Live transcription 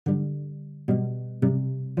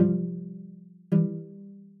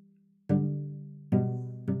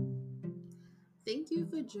Thank you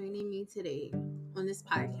for joining me today on this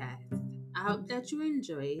podcast. I hope that you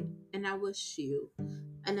enjoy, and I wish you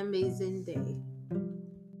an amazing day.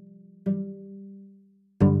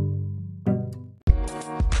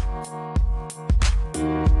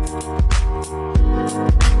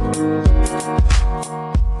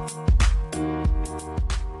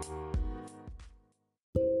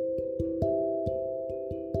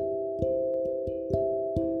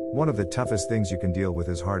 One of the toughest things you can deal with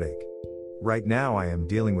is heartache. Right now, I am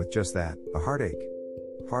dealing with just that, a heartache.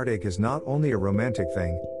 Heartache is not only a romantic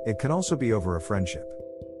thing, it can also be over a friendship.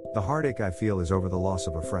 The heartache I feel is over the loss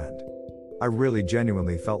of a friend. I really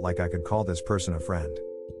genuinely felt like I could call this person a friend.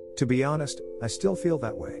 To be honest, I still feel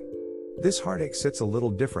that way. This heartache sits a little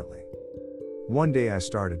differently. One day I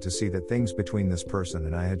started to see that things between this person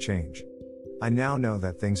and I had changed. I now know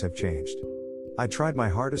that things have changed. I tried my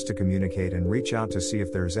hardest to communicate and reach out to see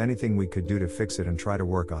if there's anything we could do to fix it and try to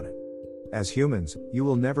work on it. As humans, you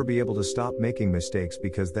will never be able to stop making mistakes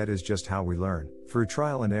because that is just how we learn, through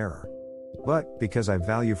trial and error. But, because I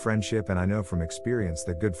value friendship and I know from experience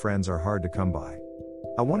that good friends are hard to come by,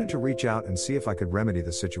 I wanted to reach out and see if I could remedy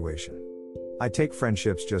the situation. I take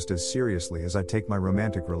friendships just as seriously as I take my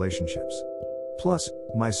romantic relationships. Plus,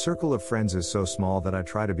 my circle of friends is so small that I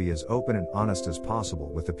try to be as open and honest as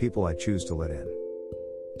possible with the people I choose to let in.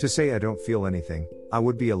 To say I don't feel anything, I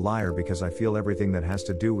would be a liar because I feel everything that has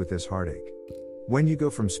to do with this heartache. When you go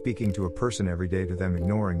from speaking to a person every day to them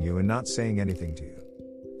ignoring you and not saying anything to you,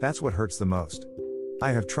 that's what hurts the most.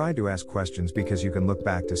 I have tried to ask questions because you can look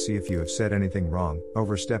back to see if you have said anything wrong,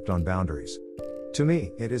 overstepped on boundaries. To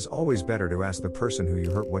me, it is always better to ask the person who you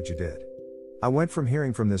hurt what you did. I went from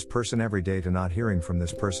hearing from this person every day to not hearing from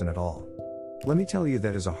this person at all. Let me tell you,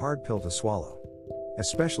 that is a hard pill to swallow.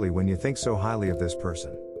 Especially when you think so highly of this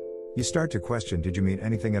person. You start to question, did you mean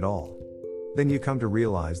anything at all? Then you come to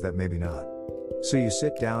realize that maybe not. So you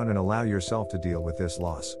sit down and allow yourself to deal with this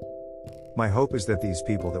loss. My hope is that these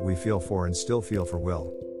people that we feel for and still feel for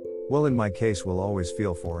will in my case will always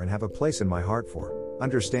feel for and have a place in my heart for,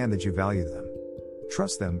 understand that you value them,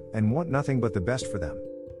 trust them, and want nothing but the best for them.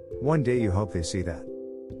 One day you hope they see that.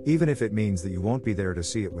 Even if it means that you won't be there to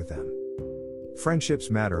see it with them. Friendships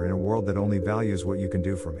matter in a world that only values what you can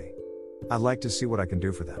do for me. I'd like to see what I can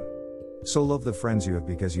do for them. So love the friends you have,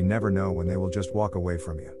 because you never know when they will just walk away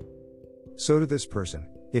from you. So to this person,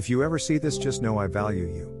 if you ever see this, just know I value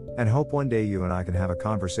you, and hope one day you and I can have a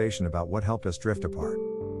conversation about what helped us drift apart.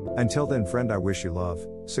 Until then, friend, I wish you love,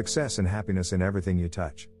 success, and happiness in everything you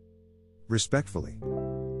touch. Respectfully,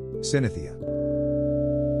 Cynthia.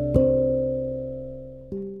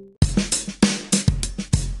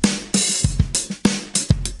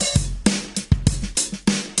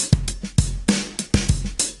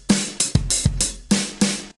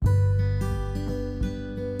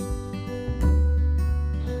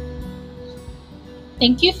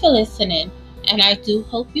 Thank you for listening, and I do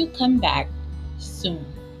hope you come back soon.